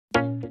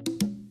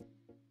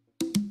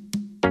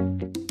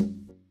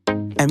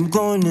I'm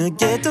gonna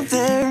get up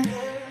there.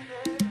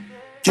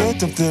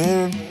 Get up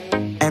there.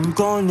 I'm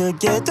gonna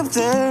get up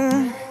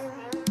there.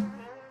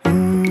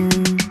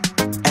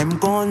 I'm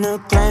gonna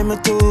climb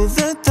to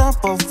the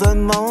top of the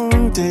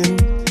mountain.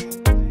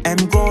 I'm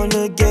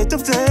gonna get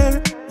up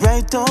there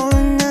right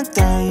on the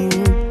time.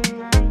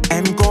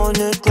 I'm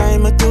gonna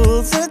climb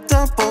to the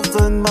top of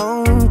the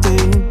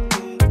mountain.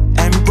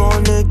 I'm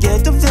gonna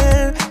get up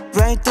there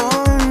right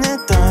on the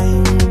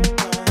time.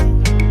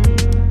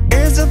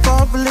 Here's a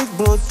public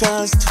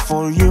broadcast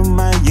for you,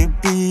 my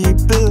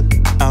people,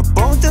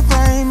 about the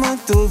climb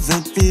to the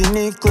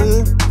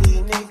pinnacle.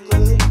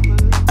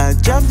 A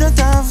job that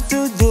I have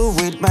to do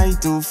with my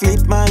 2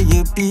 feet, my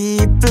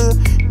people,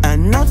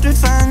 and not with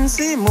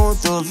fancy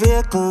motor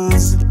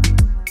vehicles.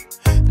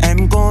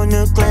 I'm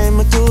gonna climb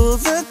to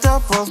the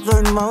top of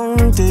the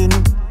mountain.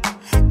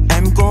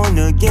 I'm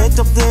gonna get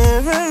up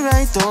there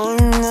right on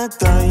the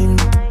time.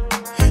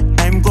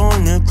 I'm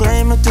gonna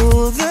climb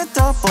to the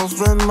top of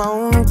the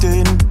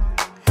mountain.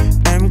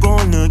 I'm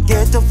gonna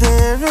get up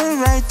there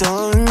right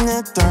on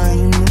the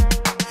time.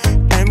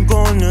 I'm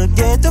gonna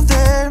get up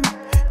there.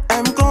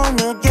 I'm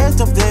gonna get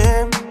up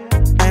there.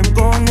 I'm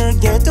gonna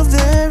get up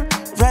there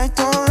right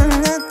on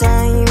the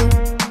time.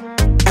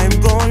 I'm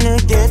gonna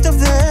get up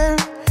there.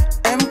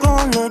 I'm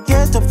gonna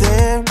get up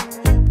there.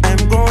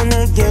 I'm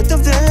gonna get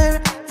up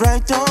there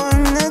right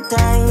on the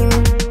time.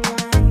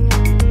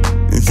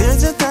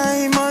 There's a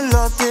time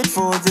allotted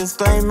for this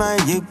climb, my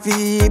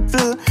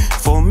people,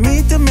 for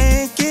me to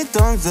make it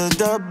on the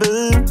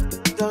double.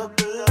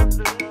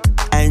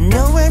 I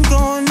know I'm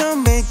gonna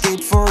make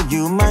it for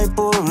you, my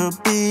poor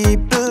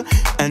people,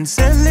 and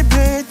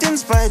celebrate in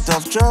spite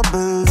of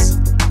troubles.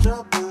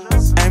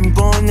 I'm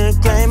gonna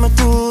climb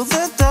to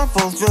the top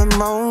of the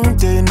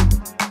mountain.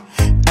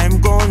 I'm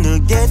gonna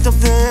get up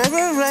there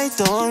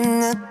right on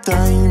the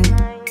time.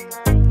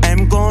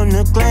 I'm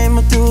gonna climb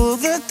to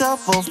the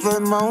top of the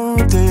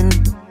mountain.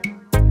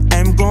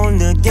 I'm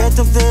gonna get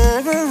up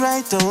there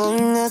right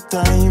on the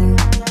time.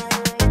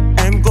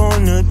 I'm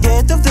gonna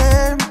get up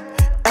there.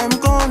 I'm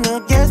gonna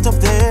get up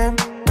there.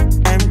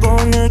 I'm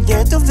gonna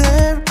get up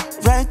there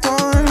right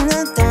on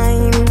the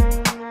time.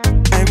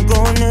 I'm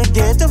gonna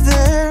get up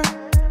there.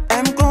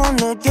 I'm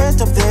gonna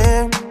get up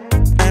there.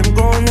 I'm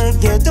gonna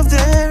get up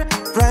there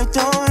right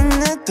on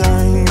the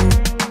time.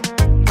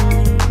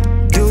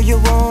 Do you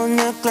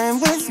wanna climb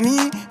with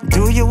me?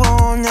 Do you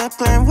wanna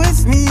climb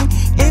with me?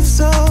 If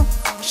so,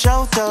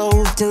 shout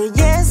out to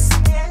yes,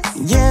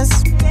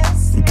 yes.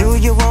 Do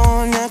you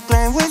wanna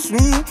climb with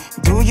me?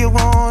 Do you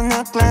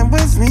wanna climb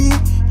with me?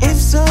 If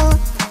so,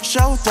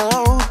 shout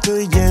out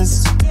to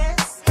yes.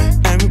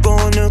 I'm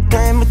gonna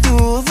climb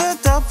to the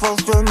top of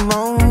the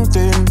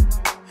mountain.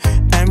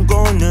 I'm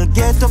gonna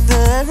get up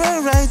there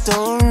right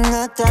on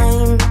the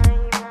time.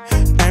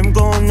 I'm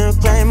gonna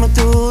climb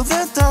to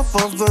the top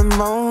of the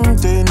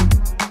mountain.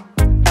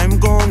 I'm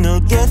gonna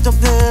get up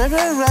there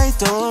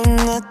right on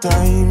the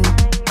time.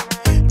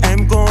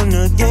 I'm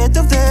gonna get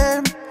up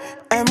there.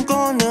 I'm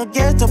gonna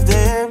get up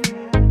there.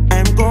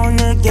 I'm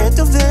gonna get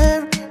up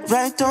there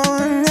right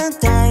on the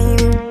time.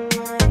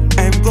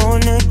 I'm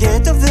gonna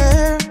get up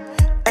there.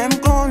 I'm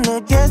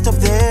gonna get up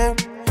there.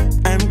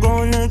 I'm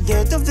gonna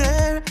get up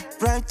there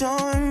right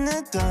on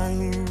the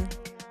time.